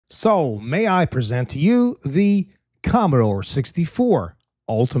So, may I present to you the Commodore 64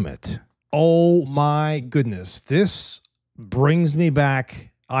 Ultimate. Oh my goodness, this brings me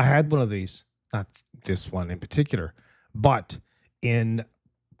back. I had one of these, not this one in particular, but in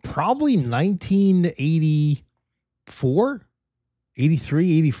probably 1984,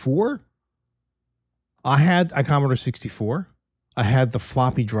 83, 84, I had a Commodore 64. I had the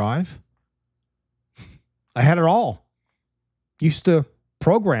floppy drive. I had it all. Used to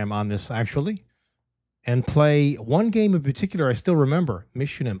program on this actually and play one game in particular I still remember,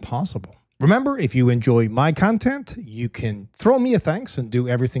 Mission Impossible. Remember, if you enjoy my content, you can throw me a thanks and do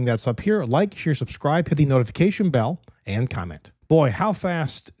everything that's up here. Like, share, subscribe, hit the notification bell, and comment. Boy, how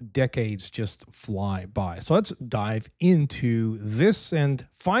fast decades just fly by. So let's dive into this and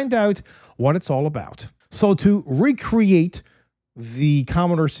find out what it's all about. So to recreate the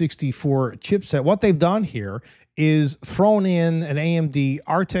Commodore 64 chipset, what they've done here is thrown in an AMD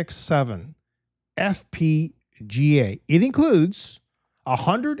Artix 7 FPGA. It includes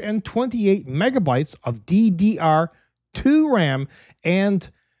 128 megabytes of DDR2 RAM and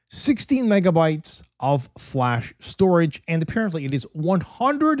 16 megabytes of flash storage, and apparently it is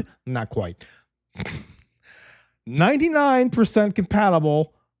 100, not quite, 99%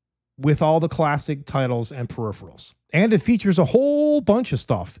 compatible with all the classic titles and peripherals. And it features a whole bunch of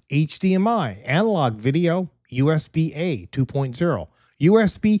stuff: HDMI, analog video, USB-A 2.0,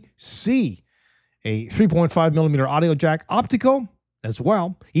 USB-C, a 3.5 millimeter audio jack, optical as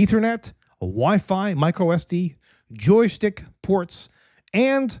well, Ethernet, a Wi-Fi, microSD, joystick ports,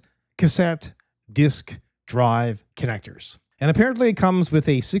 and cassette disk drive connectors. And apparently it comes with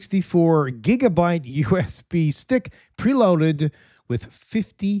a 64 gigabyte USB stick preloaded with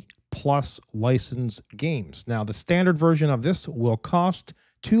 50 plus licensed games. Now, the standard version of this will cost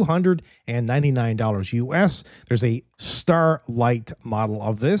 $299 US. There's a Starlight model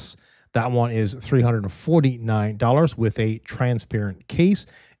of this. That one is $349 with a transparent case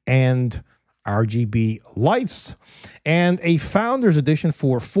and RGB lights, and a Founders Edition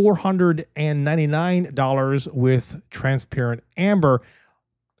for $499 with transparent amber,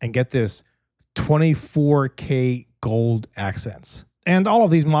 and get this, 24K gold accents. And all of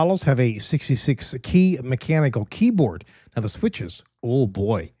these models have a 66-key mechanical keyboard. Now the switches, oh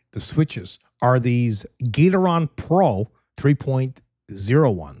boy, the switches are these Gateron Pro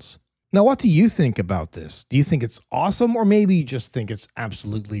 3.0 ones. Now, what do you think about this? Do you think it's awesome, or maybe you just think it's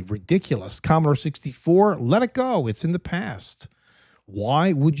absolutely ridiculous? Commodore 64, let it go. It's in the past.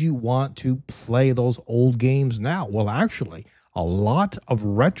 Why would you want to play those old games now? Well, actually, a lot of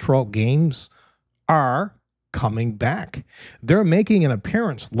retro games are coming back. They're making an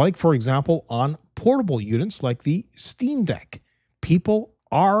appearance, like, for example, on portable units like the Steam Deck. People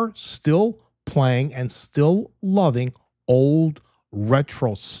are still playing and still loving old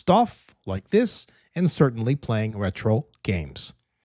retro stuff like this, and certainly playing retro games.